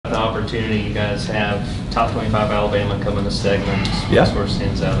opportunity you guys have. Top 25 Alabama coming to Stegman. Yeah. What sort of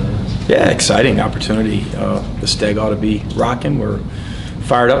stands out in this? Yeah, exciting opportunity. The Steg ought to be rocking. We're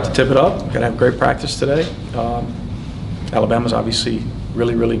fired up to tip it up. Got to have great practice today. Alabama's obviously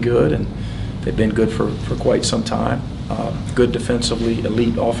really, really good, and they've been good for quite some time. Good defensively,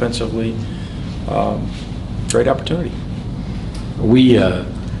 elite offensively. Great opportunity. We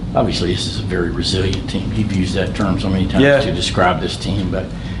obviously this is a very resilient team. You've used that term so many times to describe this team, but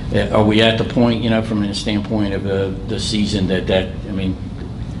are we at the point, from a standpoint of the season that I mean,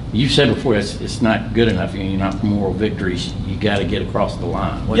 you said before it's not good enough. You're not moral victories. You got to get across the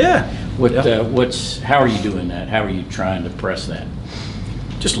line. How are you doing that? How are you trying to press that?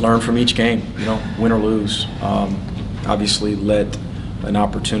 Just learn from each game. Win or lose. Obviously, let an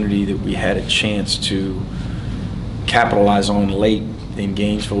opportunity that we had a chance to capitalize on late in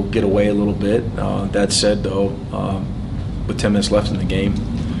Gainesville get away a little bit. That said, though, with 10 minutes left in the game,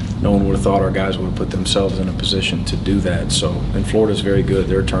 no one would have thought our guys would have put themselves in a position to do that. So, and Florida's very good.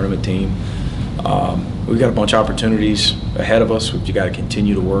 They're a tournament team. We've got a bunch of opportunities ahead of us. We've got to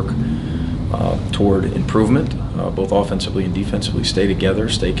continue to work toward improvement, both offensively and defensively. Stay together,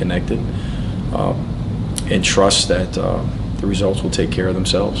 stay connected, and trust that the results will take care of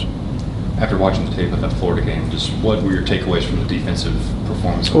themselves. After watching the tape of that Florida game, just what were your takeaways from the defensive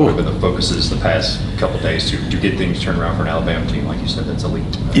performance? What were the focuses the past couple of days to get things turned around for an Alabama team, like you said, that's elite?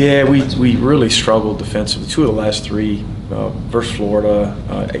 Yeah, we really struggled defensively. 2 of the last 3 versus Florida,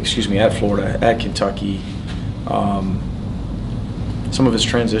 at Florida, at Kentucky. Some of it's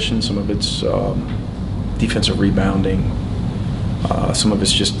transition, some of it's defensive rebounding, some of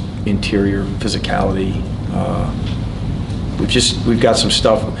it's just interior physicality. We've got some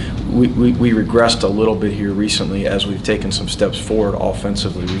stuff. We regressed a little bit here recently as we've taken some steps forward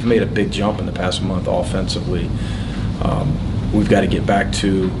offensively. We've made a big jump in the past month offensively. We've got to get back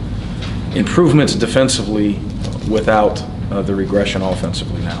to improvements defensively without the regression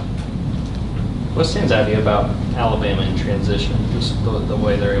offensively now. What stands out to you about Alabama in transition, just the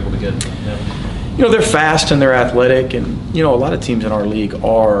way they're able to get them? They're fast and they're athletic, and a lot of teams in our league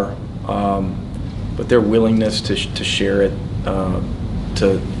are, but their willingness to share it,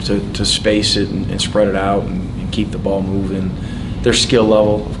 to space it and spread it out and keep the ball moving. Their skill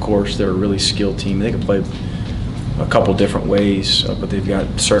level, of course, they're a really skilled team. They can play a couple different ways, but they've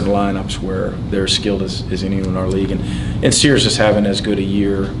got certain lineups where they're as skilled as anyone in our league. And Sears is having as good a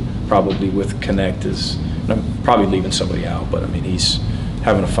year probably with Connect as, and I'm probably leaving somebody out, but I mean, he's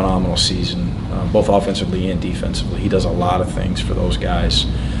having a phenomenal season, both offensively and defensively. He does a lot of things for those guys.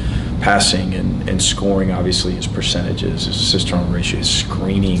 Passing and scoring, obviously, his percentages, his assist-turnover ratio, his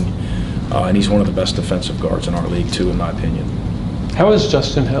screening, and he's one of the best defensive guards in our league, too, in my opinion. How is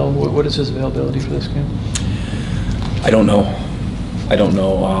Justin Hill? What is his availability for this game? I don't know.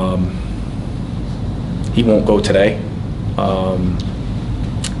 He won't go today.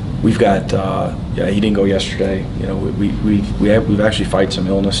 We've got, he didn't go yesterday. We've actually fight some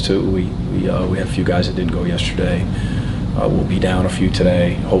illness too. We had a few guys that didn't go yesterday. We'll be down a few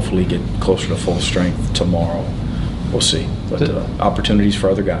today. Hopefully get closer to full strength tomorrow. We'll see. But opportunities for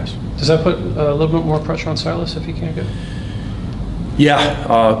other guys. Does that put a little bit more pressure on Silas if he can't go?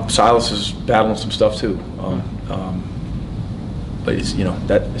 Yeah, Silas is battling some stuff too. But it's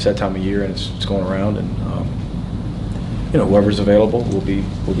that time of year and it's going around, and whoever's available will be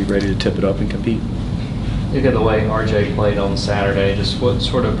ready to tip it up and compete. Look at the way RJ played on Saturday. Just what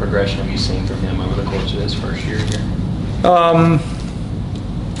sort of progression have you seen from him over the course of his first year here?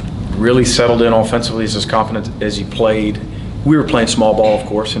 Really settled in offensively. He's as confident as he played. We were playing small ball, of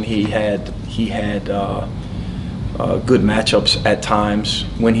course, and he had good matchups at times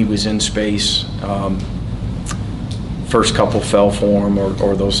when he was in space. First couple fell for him,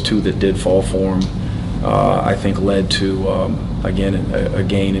 or those 2 that did fall for him, I think led to, again, a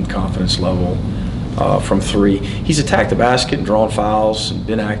gain in confidence level from 3. He's attacked the basket and drawn fouls and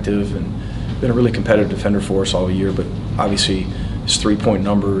been active and been a really competitive defender for us all year, but obviously his 3-point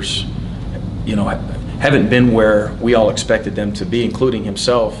numbers, haven't been where we all expected them to be, including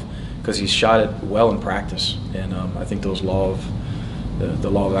himself, because he's shot it well in practice. And I think those the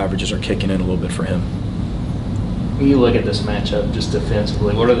law of averages are kicking in a little bit for him. When you look at this matchup just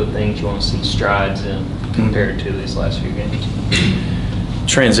defensively, what are the things you want to see strides in compared to these last few games?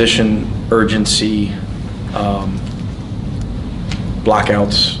 Transition, urgency,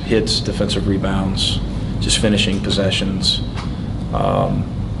 blockouts, hits, defensive rebounds, just finishing possessions.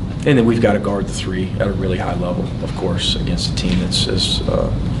 And then we've got to guard the 3 at a really high level, of course, against a team that's as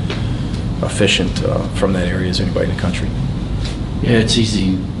efficient from that area as anybody in the country. Yeah, it's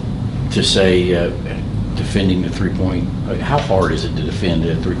easy to say defending the three-point. How hard is it to defend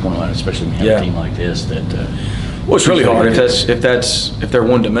a three-point line, especially when you have a team like this that? Well, it's really hard. If they're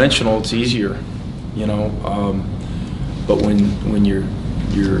one-dimensional, it's easier, you know. But when your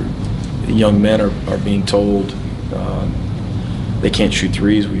young men are being told they can't shoot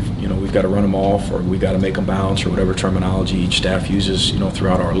threes, we've got to run them off, or we've got to make them bounce, or whatever terminology each staff uses,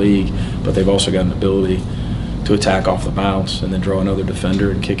 throughout our league. But they've also got an ability to attack off the bounce and then draw another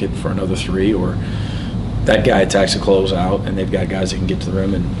defender and kick it for another three, or that guy attacks a closeout and they've got guys that can get to the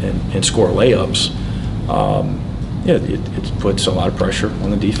rim and score layups. It puts a lot of pressure on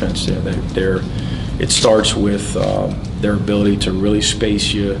the defense. It starts with their ability to really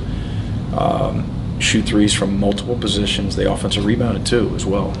space you, shoot threes from multiple positions. They offensive rebounded too as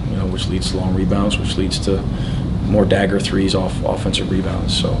well, which leads to long rebounds, which leads to more dagger threes off offensive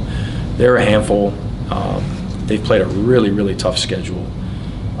rebounds. So they're a handful. They've played a really, really tough schedule,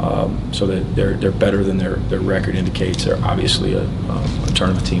 so that they're better than their record indicates. They're obviously a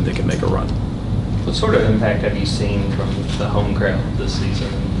tournament team that can make a run. What sort of impact have you seen from the home crowd this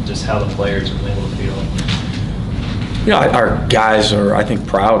season, and just how the players have been able to feel? Our guys are, I think,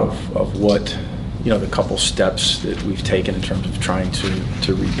 proud of what, the couple steps that we've taken in terms of trying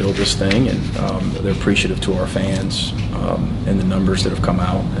to rebuild this thing, and they're appreciative to our fans and the numbers that have come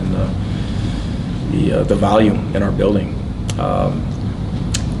out and the volume in our building.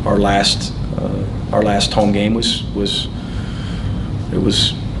 Our last home game was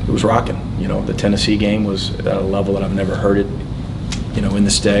rocking. The Tennessee game was at a level that I've never heard it, in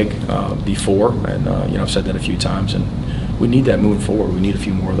the Steg before, and I've said that a few times, and we need that moving forward. We need a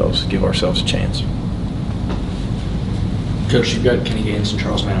few more of those to give ourselves a chance. Coach, you've got Kenny Gaines and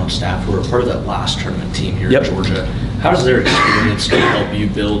Charles Mann on staff who are part of that last tournament team here Yep. in Georgia. How does their experience help you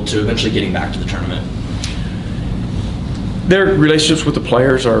build to eventually getting back to the tournament? Their relationships with the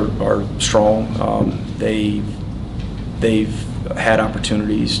players are strong. They've had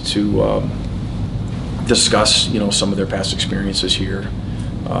opportunities to discuss, some of their past experiences here,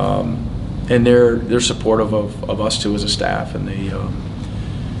 and they're supportive of us too as a staff, and they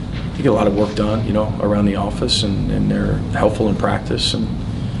get a lot of work done, around the office, and they're helpful in practice, and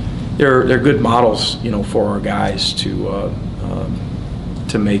they're good models, for our guys to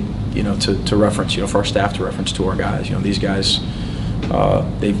make, to reference, for our staff to reference to our guys. These guys,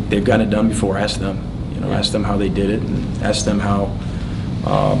 they've gotten it done before. Ask them, ask them how they did it, and ask them how,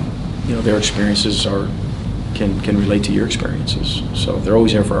 their experiences can relate to your experiences. So they're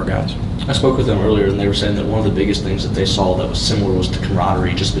always there for our guys. I spoke with them earlier, and they were saying that one of the biggest things that they saw that was similar was the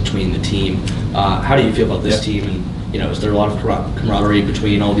camaraderie just between the team. How do you feel about this team? And is there a lot of camaraderie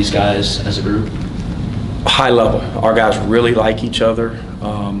between all these guys as a group? High level. Our guys really like each other,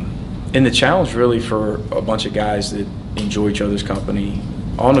 and the challenge really for a bunch of guys that enjoy each other's company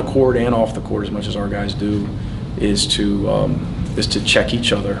on the court and off the court as much as our guys do is to check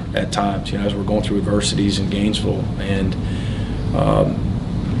each other at times. As we're going through adversities in Gainesville, and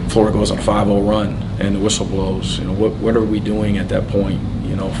Florida goes on a 5-0 run and the whistle blows. What are we doing at that point?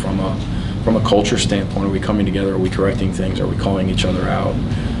 From a culture standpoint, are we coming together? Are we correcting things? Are we calling each other out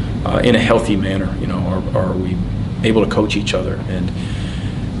in a healthy manner? Are we able to coach each other? And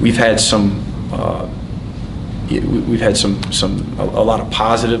we've had a lot of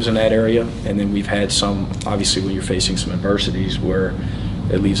positives in that area, and then we've had some, obviously, when you're facing some adversities where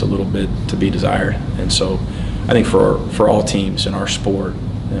it leaves a little bit to be desired. And so I think for all teams in our sport,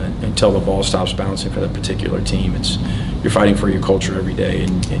 until the ball stops bouncing for that particular team, you're fighting for your culture every day,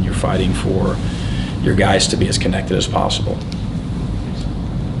 and you're fighting for your guys to be as connected as possible.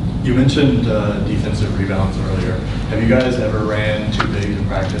 You mentioned defensive rebounds earlier. Have you guys ever ran too big in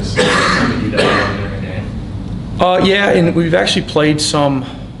practice that you'd ever run during a game? Yeah, and we've actually played some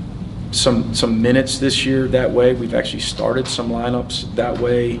minutes this year that way. We've actually started some lineups that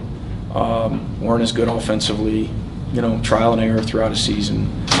way. Weren't as good offensively, trial and error throughout a season.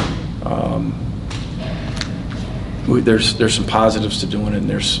 There's some positives to doing it, and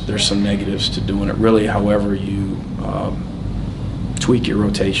there's some negatives to doing it. Really, however you tweak your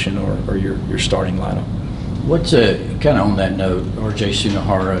rotation or your starting lineup. What's kind of on that note, R.J.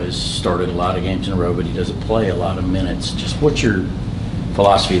 Sunahara has started a lot of games in a row, but he doesn't play a lot of minutes. Just what's your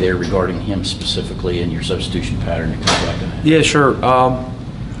philosophy there regarding him specifically and your substitution pattern that comes back to that? Yeah, sure.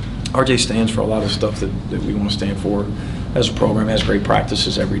 RJ stands for a lot of stuff that we want to stand for as a program. Has great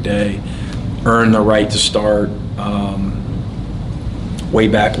practices every day. Earned the right to start way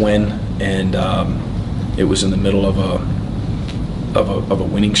back when, and it was in the middle of a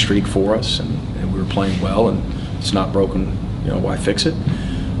winning streak for us, and we were playing well, and it's not broken. Why fix it?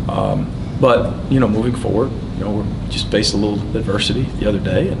 But moving forward, we just faced a little adversity the other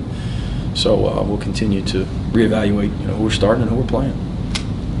day, and So we'll continue to reevaluate, who we're starting and who we're playing.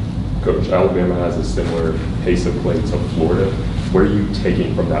 Coach, Alabama has a similar pace of play to Florida. Where are you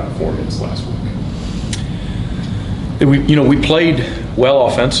taking from that performance last week? We played well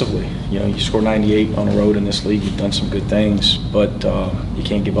offensively. You score 98 on the road in this league. You've done some good things, but you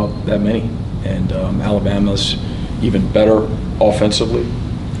can't give up that many. And Alabama's even better offensively.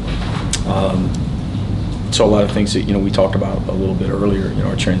 So a lot of things that we talked about a little bit earlier.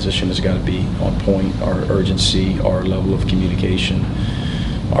 Our transition has got to be on point. Our urgency, our level of communication,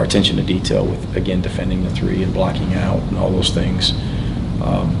 our attention to detail with, again, defending the three and blocking out and all those things.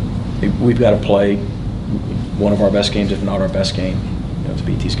 We've got to play one of our best games, if not our best game, to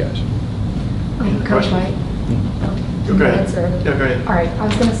beat these guys. Coach White. Go ahead. Yeah, go ahead. All right, I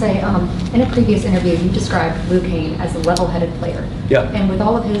was going to say, in a previous interview, you described Luke Kane as a level-headed player. Yeah. And with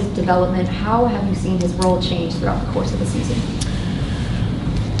all of his development, how have you seen his role change throughout the course of the season?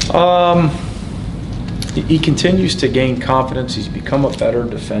 He continues to gain confidence. He's become a better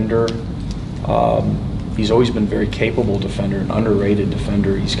defender. He's always been a very capable defender, an underrated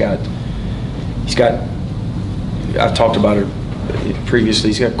defender. He's got. I've talked about it previously.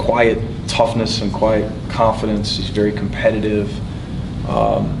 He's got quiet toughness and quiet confidence. He's very competitive.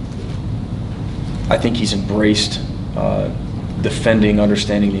 I think he's embraced defending,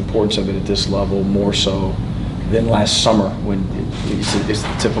 understanding the importance of it at this level more so than last summer when it's the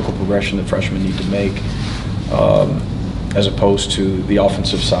typical progression that freshmen need to make, as opposed to the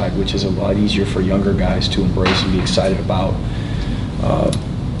offensive side, which is a lot easier for younger guys to embrace and be excited about.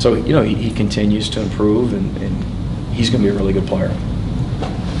 So he continues to improve, and he's going to be a really good player.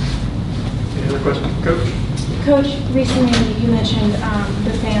 Any other questions, Coach? Coach, recently you mentioned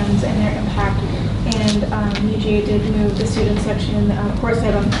the fans and their impact, and UGA did move the student section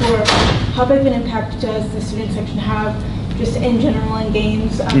courtside on the floor. How big of an impact does the student section have just in general in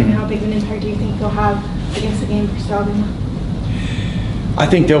games? And how big of an impact do you think they'll have against the game versus Alabama? I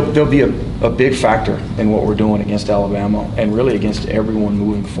think they'll be a big factor in what we're doing against Alabama and really against everyone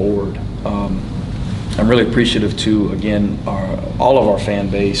moving forward. I'm really appreciative to, again, all of our fan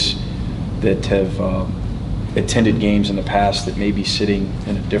base that have attended games in the past that may be sitting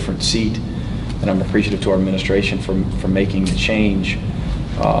in a different seat, and I'm appreciative to our administration for making the change.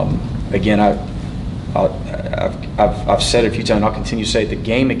 Again, I've said it a few times, and I'll continue to say it. The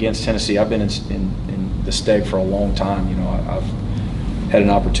game against Tennessee, I've been in the Steg for a long time. I've had an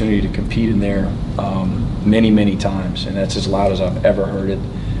opportunity to compete in there many, many times, and that's as loud as I've ever heard it.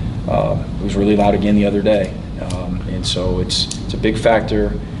 It was really loud again the other day, and so it's a big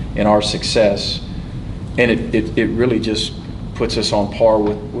factor in our success, and it really just puts us on par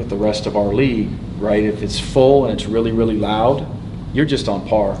with the rest of our league, right? If it's full and it's really, really loud, you're just on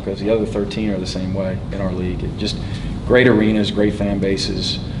par because the other 13 are the same way in our league. Just great arenas, great fan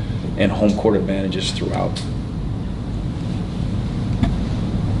bases, and home court advantages throughout.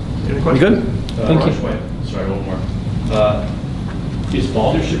 Any questions? You good? Thank you. Sorry, one more. Is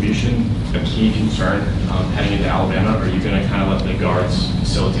ball distribution a key concern heading into Alabama, or are you going to kind of let the guards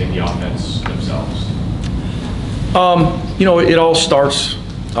facilitate the offense themselves? It all starts,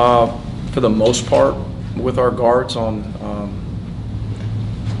 for the most part, with our guards on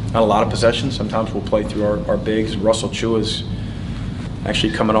a lot of possessions. Sometimes we'll play through our bigs. Russell Chua is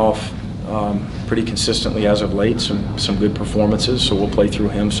actually coming off pretty consistently as of late, some good performances, so we'll play through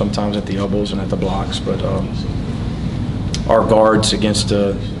him sometimes at the elbows and at the blocks. But our guards against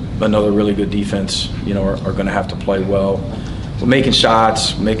another really good defense, are going to have to play well. We're making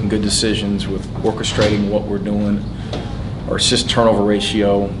shots, making good decisions with orchestrating what we're doing, our assist turnover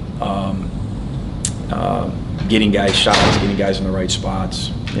ratio, getting guys shots, getting guys in the right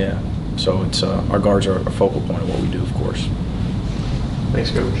spots. Yeah, so it's our guards are a focal point of what we do, of course.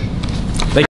 Thanks, Coach.